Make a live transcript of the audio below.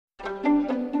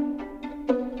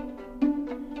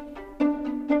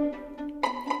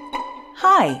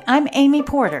Hi, I'm Amy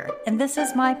Porter, and this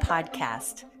is my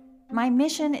podcast. My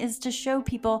mission is to show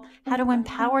people how to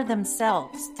empower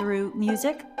themselves through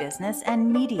music, business,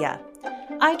 and media.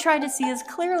 I try to see as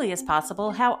clearly as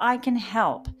possible how I can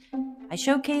help. I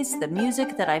showcase the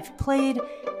music that I've played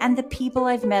and the people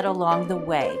I've met along the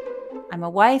way. I'm a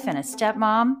wife and a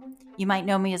stepmom. You might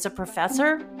know me as a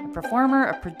professor, a performer,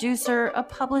 a producer, a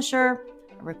publisher,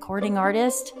 a recording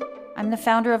artist. I'm the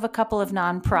founder of a couple of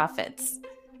nonprofits.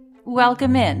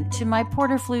 Welcome in to my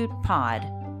Porter Flute Pod.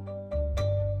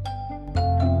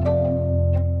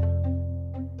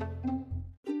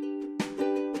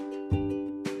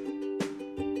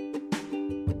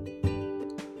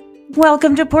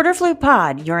 Welcome to Porter Flute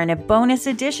Pod. You're in a bonus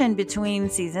edition between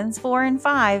seasons 4 and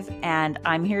 5, and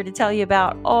I'm here to tell you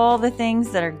about all the things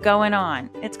that are going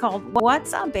on. It's called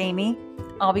What's Up, Amy?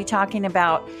 I'll be talking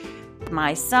about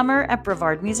my summer at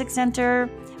Brevard Music Center,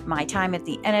 my time at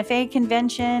the NFA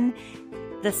convention,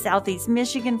 the Southeast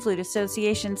Michigan Flute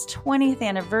Association's 20th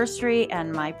anniversary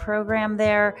and my program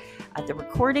there, the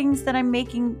recordings that I'm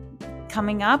making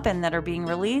coming up and that are being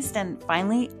released, and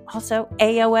finally also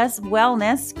AOS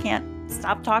Wellness. Can't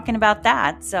stop talking about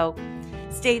that. So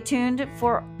stay tuned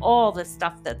for all the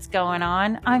stuff that's going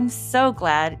on. I'm so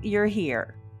glad you're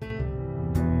here.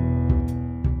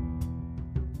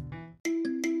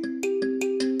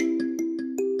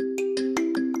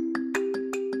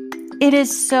 It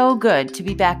is so good to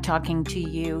be back talking to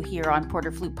you here on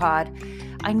Porter Flute Pod.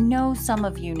 I know some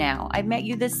of you now. I met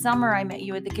you this summer. I met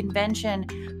you at the convention.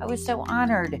 I was so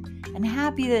honored and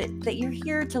happy that you're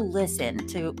here to listen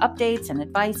to updates and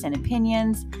advice and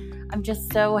opinions. I'm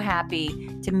just so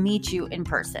happy to meet you in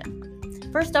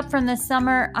person. First up from this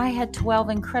summer, I had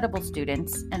 12 incredible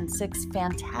students and 6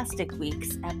 fantastic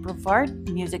weeks at Brevard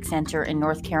Music Center in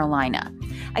North Carolina.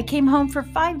 I came home for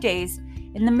 5 days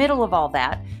in the middle of all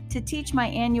that to teach my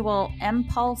annual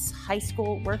M-Pulse High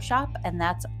School workshop, and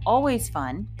that's always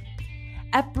fun.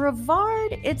 At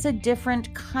Brevard, it's a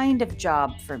different kind of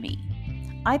job for me.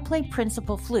 I play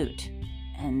principal flute,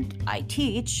 and I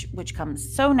teach, which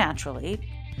comes so naturally,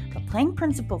 but playing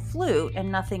principal flute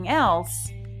and nothing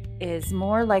else is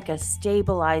more like a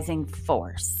stabilizing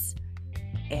force.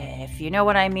 If you know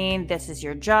what I mean, this is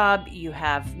your job. You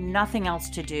have nothing else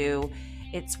to do.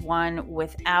 It's one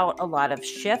without a lot of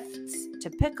shifts to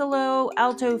piccolo,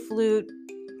 alto flute,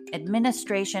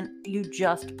 administration. You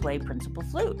just play principal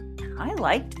flute. I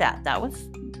liked that. That was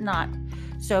not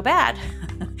so bad.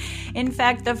 In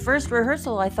fact, the first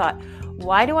rehearsal, I thought,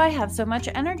 why do I have so much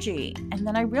energy? And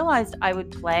then I realized I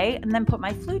would play and then put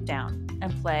my flute down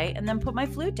and play and then put my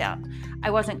flute down.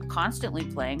 I wasn't constantly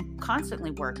playing,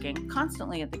 constantly working,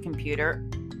 constantly at the computer.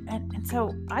 And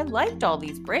so I liked all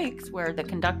these breaks where the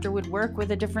conductor would work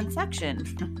with a different section.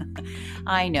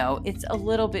 I know it's a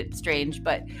little bit strange,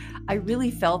 but I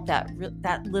really felt that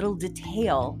little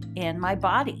detail in my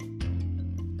body.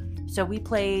 So we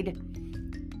played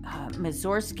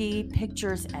Mussorgsky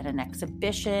Pictures at an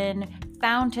Exhibition,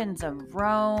 Fountains of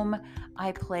Rome.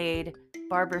 I played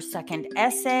Barber's Second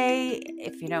Essay.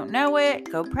 If you don't know it,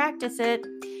 go practice it.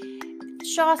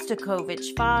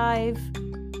 Shostakovich 5.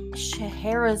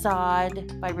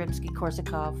 Scheherazade by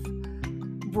Rimsky-Korsakov,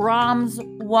 Brahms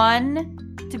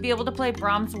 1. To be able to play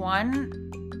Brahms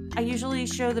 1, I usually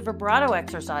show the vibrato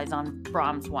exercise on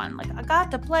Brahms 1. Like, I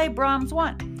got to play Brahms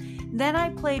 1. Then I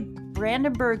played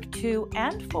Brandenburg 2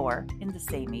 and 4 in the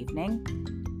same evening.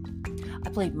 I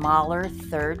played Mahler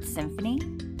 3rd Symphony.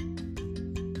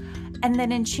 And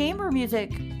then in chamber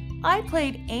music, I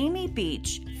played Amy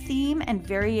Beach Theme and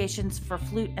Variations for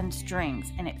Flute and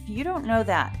Strings. And if you don't know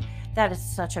that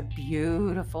is such a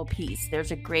beautiful piece.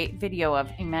 There's a great video of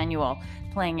Emmanuel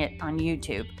playing it on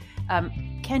YouTube.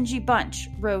 Kenji Bunch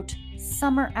wrote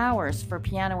Summer Hours for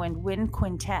Piano and Wind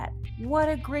Quintet. What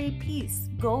a great piece.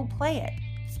 Go play it.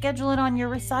 Schedule it on your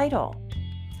recital.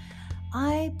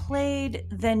 I played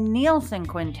the Nielsen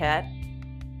Quintet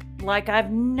like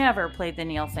I've never played the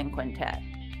Nielsen Quintet.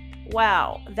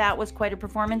 Wow, that was quite a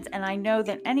performance, and I know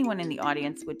that anyone in the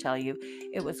audience would tell you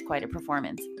it was quite a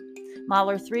performance.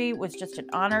 Mahler 3 was just an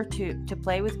honor to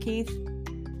play with Keith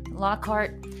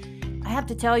Lockhart. I have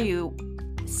to tell you,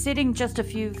 sitting just a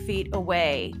few feet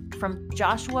away from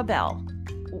Joshua Bell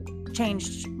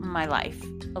changed my life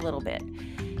a little bit.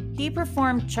 He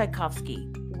performed Tchaikovsky,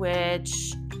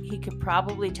 which he could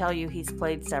probably tell you he's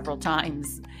played several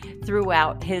times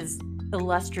throughout his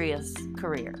illustrious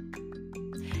career.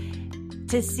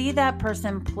 To see that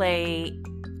person play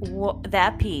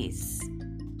that piece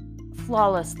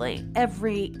flawlessly,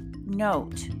 every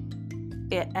note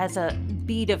as a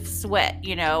bead of sweat,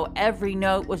 every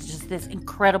note was just this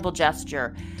incredible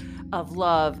gesture. of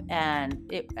love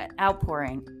and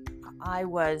outpouring. I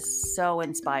was so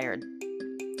inspired.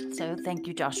 So thank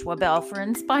you, Joshua Bell, for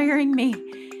inspiring me.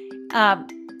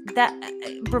 That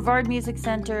Brevard Music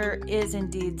Center is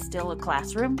indeed still a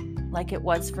classroom, like it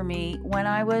was for me when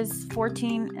I was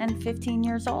 14 and 15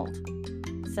 years old.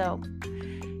 So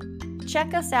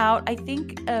check us out. I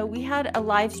think we had a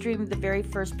live stream, the very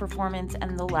first performance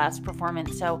and the last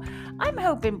performance. So I'm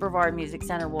hoping Brevard Music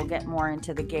Center will get more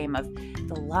into the game of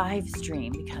the live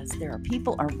stream, because there are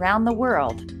people around the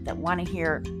world that want to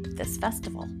hear this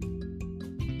festival.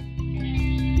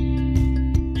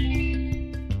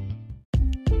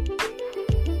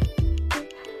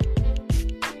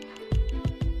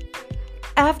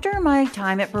 After my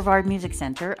time at Brevard Music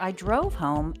Center, I drove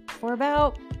home for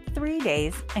about 3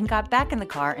 days and got back in the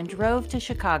car and drove to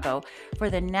Chicago for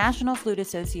the National Flute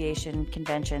Association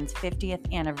Convention's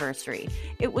 50th anniversary.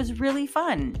 It was really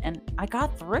fun, and I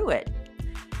got through it.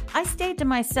 I stayed to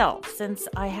myself since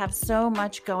I have so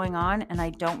much going on and I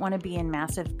don't want to be in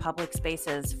massive public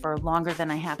spaces for longer than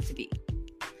I have to be.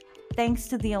 Thanks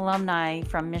to the alumni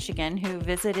from Michigan who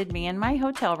visited me in my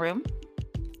hotel room.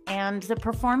 And the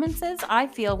performances, I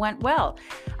feel, went well.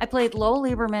 I played Lowell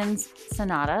Lieberman's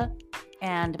Sonata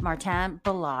and Martin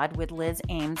Ballade with Liz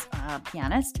Ames,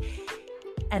 pianist.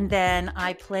 And then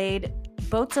I played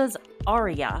Bozza's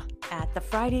Aria at the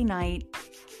Friday night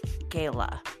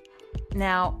gala.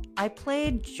 Now, I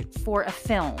played for a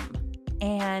film,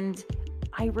 and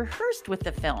I rehearsed with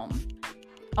the film.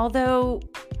 Although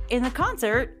in the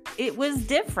concert, it was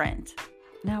different.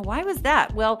 Now, why was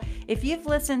that? Well, if you've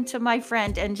listened to my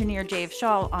friend, engineer Dave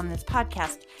Shaw, on this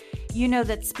podcast, you know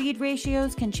that speed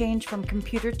ratios can change from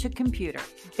computer to computer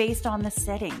based on the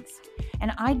settings.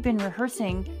 And I'd been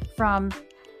rehearsing from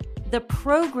the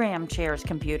program chair's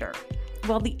computer.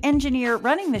 Well, the engineer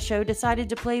running the show decided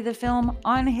to play the film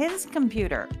on his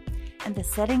computer, and the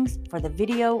settings for the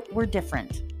video were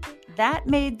different. That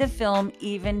made the film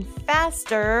even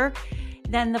faster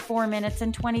than the 4 minutes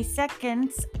and 20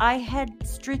 seconds I had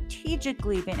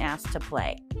strategically been asked to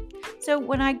play. So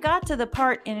when I got to the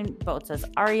part in Bozza's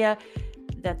Aria,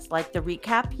 that's like the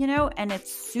recap, and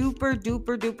it's super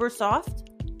duper duper soft,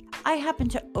 I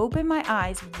happened to open my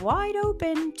eyes wide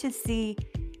open to see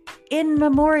In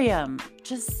Memoriam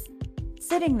just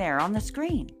sitting there on the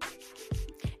screen.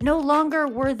 No longer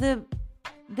were the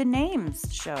names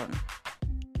shown.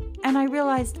 And I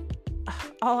realized,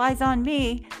 all eyes on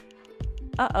me,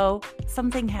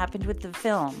 something happened with the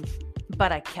film.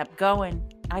 But I kept going,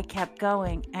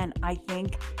 and I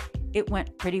think it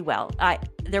went pretty well.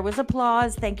 There was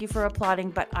applause, thank you for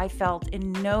applauding, but I felt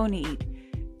in no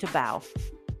need to bow.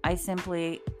 I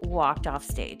simply walked off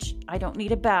stage. I don't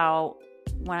need a bow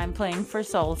when I'm playing for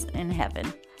souls in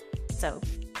heaven. So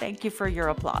thank you for your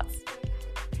applause.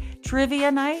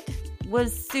 Trivia night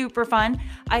was super fun.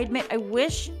 I admit, I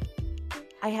wish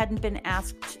I hadn't been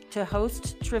asked to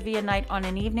host trivia night on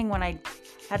an evening when I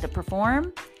had to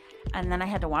perform and then I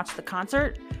had to watch the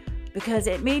concert, because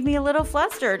it made me a little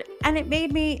flustered and it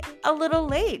made me a little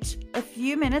late, a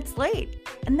few minutes late.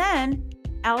 And then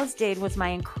Alice Dade was my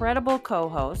incredible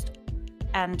co-host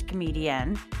and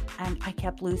comedian, and I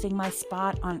kept losing my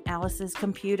spot on Alice's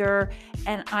computer,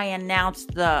 and I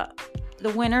announced the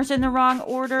winners in the wrong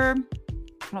order.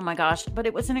 Oh my gosh, but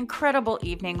it was an incredible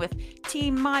evening with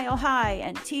Team Mile High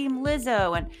and Team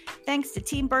Lizzo, and thanks to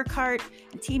Team Burkhart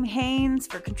and Team Haynes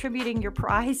for contributing your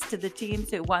prize to the teams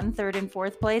who won 3rd and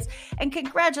 4th place. And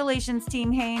congratulations,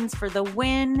 Team Haynes, for the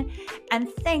win, and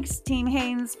thanks, Team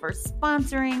Haynes, for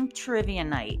sponsoring Trivia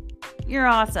Night. You're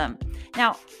awesome.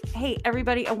 Now, hey,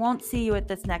 everybody, I won't see you at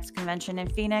this next convention in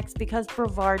Phoenix because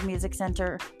Brevard Music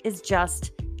Center is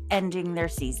just ending their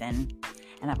season.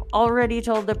 And I've already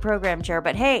told the program chair,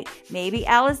 but hey, maybe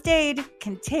Alice Dade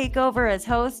can take over as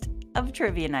host of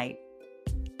Trivia Night.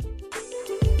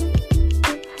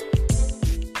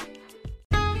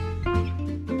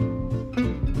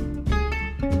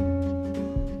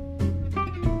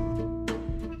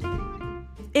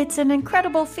 It's an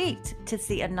incredible feat to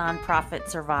see a nonprofit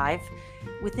survive.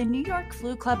 With the New York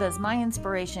Flute Club as my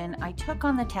inspiration, I took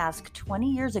on the task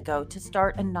 20 years ago to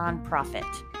start a nonprofit,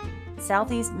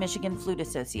 Southeast Michigan Flute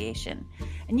Association.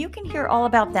 And you can hear all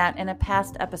about that in a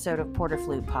past episode of Porter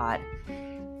Flute Pod.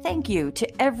 Thank you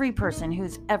to every person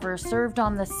who's ever served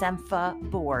on the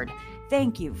SEMFA board.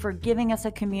 Thank you for giving us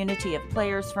a community of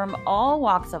players from all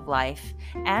walks of life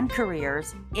and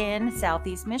careers in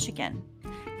Southeast Michigan.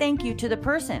 Thank you to the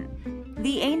person,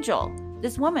 the angel,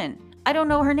 this woman. I don't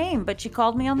know her name, but she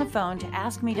called me on the phone to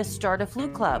ask me to start a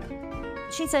flute club.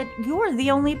 She said, "You're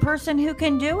the only person who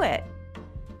can do it."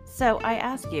 So I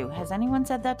ask you, has anyone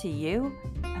said that to you?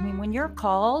 I mean, when you're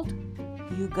called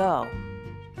you go.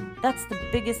 That's the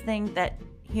biggest thing that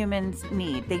humans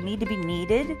need. They need to be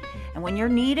needed. And when you're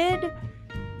needed,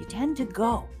 you tend to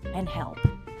go and help.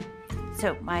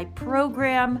 So my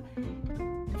program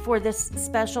for this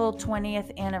special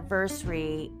 20th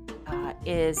anniversary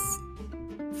is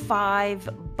 5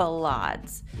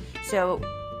 ballades. So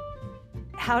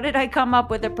how did I come up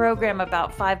with a program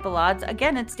about 5 ballades?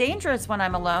 Again, it's dangerous when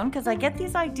I'm alone because I get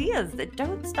these ideas that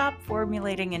don't stop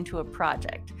formulating into a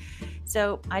project.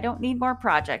 So I don't need more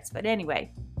projects. But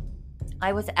anyway,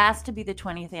 I was asked to be the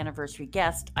 20th anniversary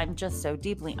guest. I'm just so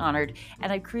deeply honored.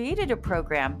 And I created a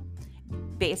program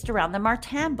based around the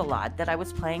Martin Ballade that I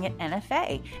was playing at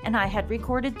NFA. And I had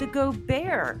recorded the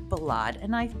Gaubert Ballade,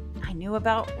 and I knew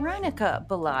about Reinecke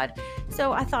Ballade.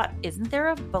 So I thought, isn't there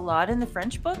a ballade in the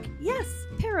French book? Yes,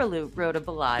 Perelou wrote a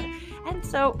ballade. And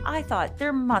so I thought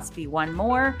there must be one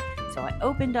more. So I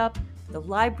opened up the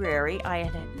library I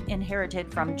had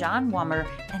inherited from John Wummer,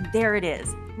 and there it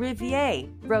is. Riviere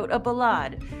wrote a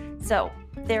ballade. So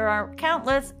there are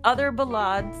countless other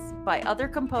ballades by other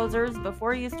composers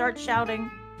before you start shouting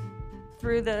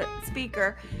through the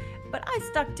speaker. But I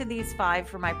stuck to these 5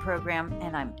 for my program,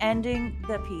 and I'm ending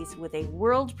the piece with a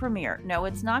world premiere. No,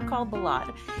 it's not called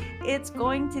Ballade. It's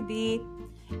going to be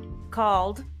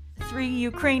called 3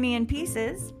 Ukrainian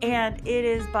Pieces, and it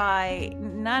is by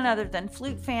none other than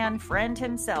flute fan friend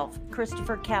himself,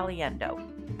 Christopher Caliendo.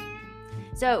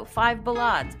 So 5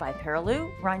 ballades by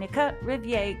Perelou, Reinecke,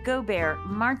 Riviere, Gaubert,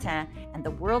 Martin, and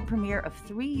the world premiere of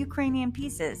 3 Ukrainian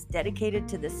pieces dedicated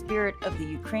to the spirit of the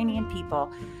Ukrainian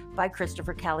people by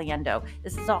Christopher Caliendo.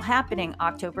 This is all happening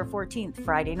October 14th,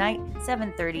 Friday night,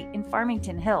 7:30 in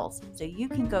Farmington Hills. So you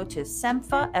can go to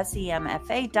semfa.org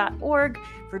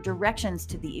for directions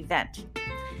to the event.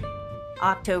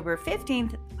 October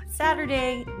 15th,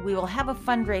 Saturday, we will have a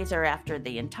fundraiser after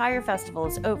the entire festival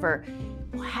is over.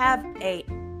 We'll have an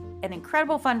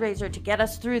incredible fundraiser to get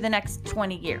us through the next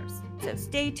 20 years. So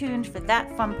stay tuned for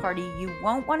that fun party you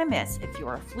won't want to miss if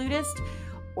you're a flutist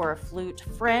or a flute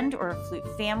friend or a flute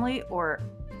family or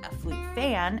a flute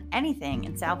fan, anything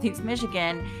in Southeast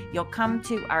Michigan. You'll come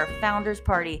to our founders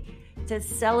party to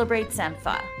celebrate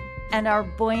SEMFA and our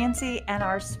buoyancy and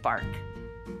our spark.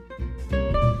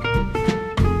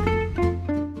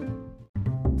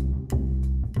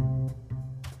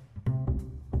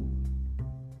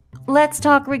 Let's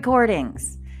talk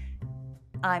recordings.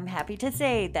 I'm happy to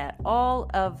say that all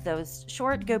of those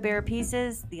short Gaubert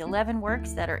pieces, the 11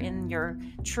 works that are in your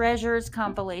Treasures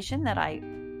compilation that I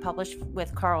published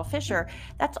with Carl Fisher,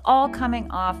 that's all coming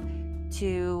off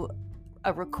to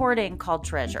a recording called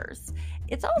Treasures.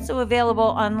 It's also available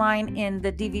online in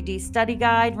the DVD study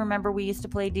guide. Remember, we used to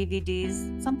play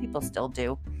DVDs. Some people still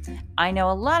do. I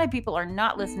know a lot of people are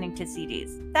not listening to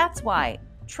CDs. That's why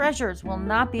Treasures will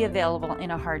not be available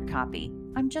in a hard copy.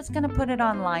 I'm just going to put it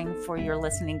online for your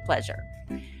listening pleasure.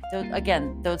 So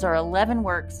again, those are 11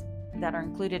 works that are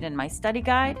included in my study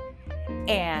guide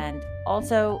and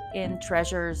also in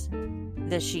Treasures,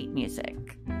 the sheet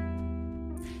music.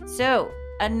 So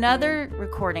another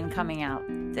recording coming out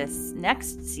this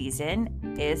next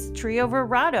season is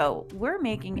Trioverato. We're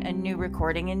making a new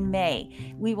recording in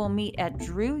May. We will meet at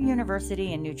Drew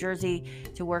University in New Jersey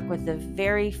to work with the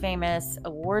very famous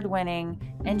award-winning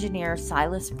engineer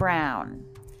Silas Brown.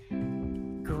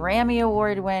 Grammy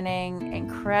award-winning,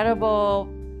 incredible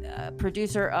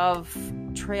producer of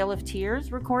Trail of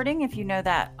Tears recording, if you know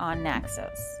that, on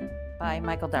Naxos by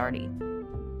Michael Dougherty.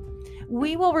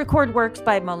 We will record works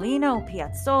by Molino,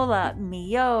 Piazzolla,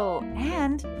 Milhaud,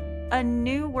 and a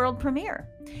new world premiere.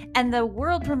 And the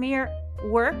world premiere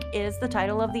work is the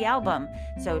title of the album.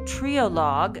 So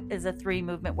Triologue is a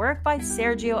 3-movement work by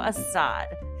Sergio Assad.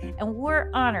 And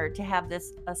we're honored to have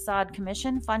this Assad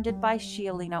commission funded by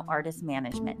Sciolino Artist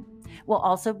Management. We'll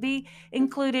also be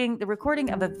including the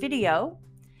recording of a video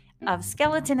of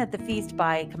Skeleton at the Feast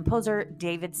by composer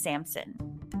David Sampson.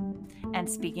 And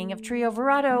speaking of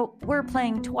Trioverato, we're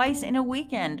playing twice in a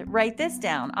weekend. Write this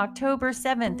down. October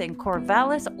 7th in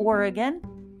Corvallis, Oregon,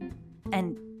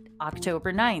 and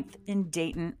October 9th in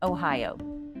Dayton, Ohio.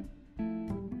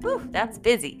 Whew, that's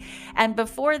busy. And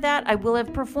before that, I will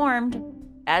have performed,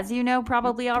 as you know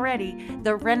probably already,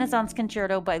 the Renaissance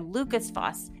Concerto by Lukas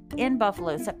Foss in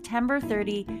Buffalo, September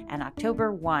 30 and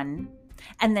October 1.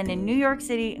 And then in New York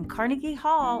City in Carnegie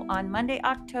Hall on Monday,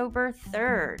 October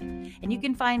 3rd. And you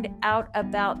can find out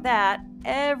about that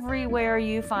everywhere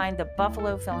you find the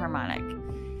Buffalo Philharmonic.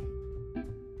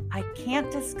 I can't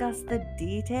discuss the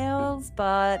details,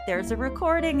 but there's a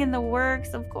recording in the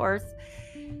works, of course.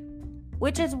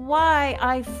 which is why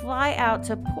I fly out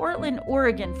to Portland,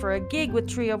 Oregon for a gig with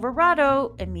Trio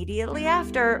Verado immediately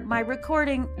after my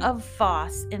recording of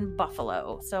Foss in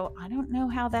Buffalo. So I don't know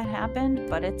how that happened,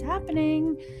 but it's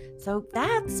happening. So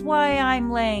that's why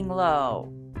I'm laying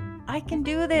low. I can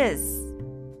do this.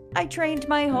 I trained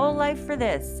my whole life for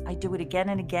this. I do it again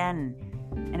and again.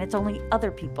 And it's only other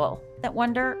people that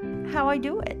wonder how I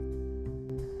do it.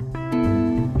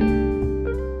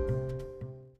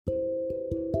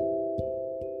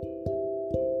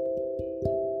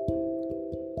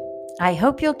 I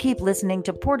hope you'll keep listening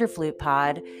to Porter Flute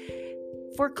Pod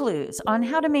for clues on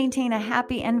how to maintain a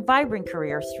happy and vibrant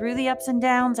career through the ups and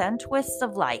downs and twists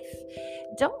of life.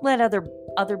 Don't let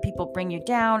other people bring you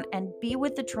down, and be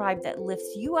with the tribe that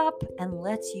lifts you up and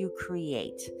lets you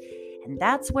create. And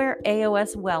that's where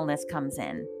AOS Wellness comes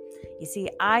in. You see,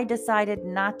 I decided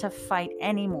not to fight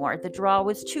anymore. The draw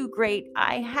was too great.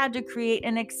 I had to create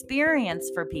an experience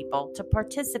for people to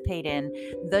participate in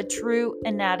the true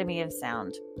anatomy of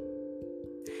sound.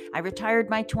 I retired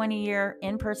my 20-year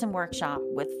in-person workshop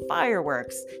with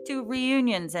fireworks to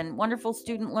reunions and wonderful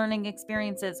student learning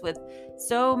experiences with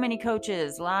so many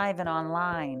coaches live and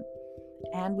online.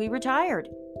 And we retired.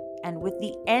 And with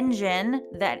the engine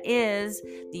that is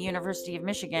the University of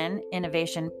Michigan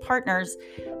Innovation Partners,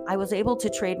 I was able to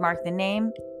trademark the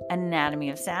name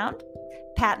Anatomy of Sound,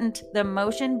 patent the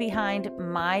motion behind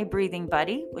my breathing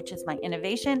buddy, which is my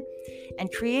innovation, and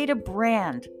create a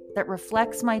brand that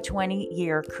reflects my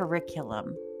 20-year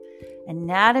curriculum.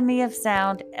 Anatomy of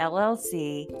Sound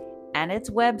LLC and its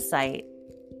website,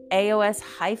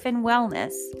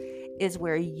 AOS-Wellness, is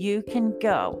where you can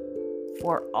go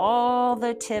for all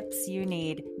the tips you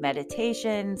need,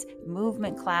 meditations,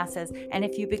 movement classes, and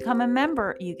if you become a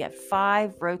member, you get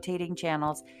 5 rotating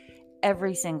channels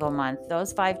every single month.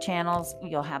 Those 5 channels,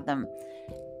 you'll have them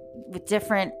with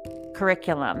different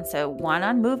curriculum. So 1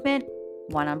 on movement,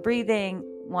 1 on breathing,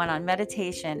 1 on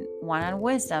meditation, 1 on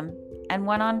wisdom, and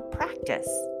 1 on practice.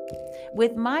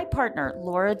 With my partner,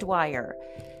 Laura Dwyer,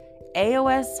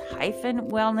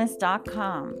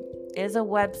 AOS-Wellness.com is a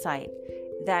website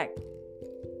that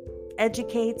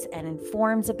educates and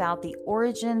informs about the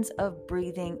origins of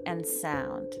breathing and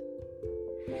sound.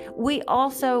 We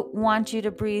also want you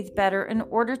to breathe better in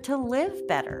order to live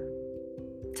better,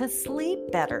 to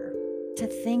sleep better, to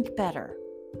think better,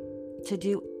 to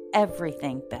do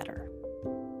everything better.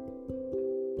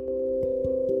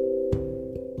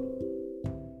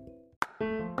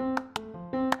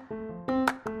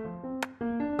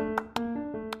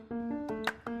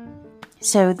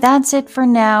 So that's it for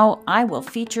now. I will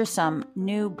feature some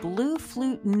new Blue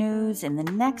Flute news in the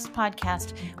next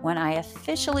podcast when I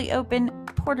officially open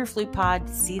Porter Flute Pod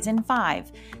Season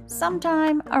 5,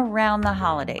 sometime around the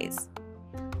holidays.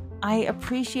 I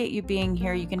appreciate you being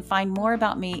here. You can find more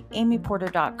about me,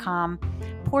 amyporter.com,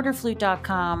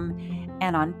 porterflute.com,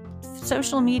 and on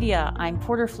social media, I'm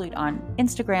Porter Flute on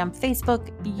Instagram, Facebook,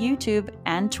 YouTube,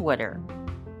 and Twitter.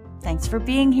 Thanks for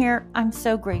being here. I'm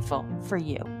so grateful for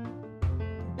you.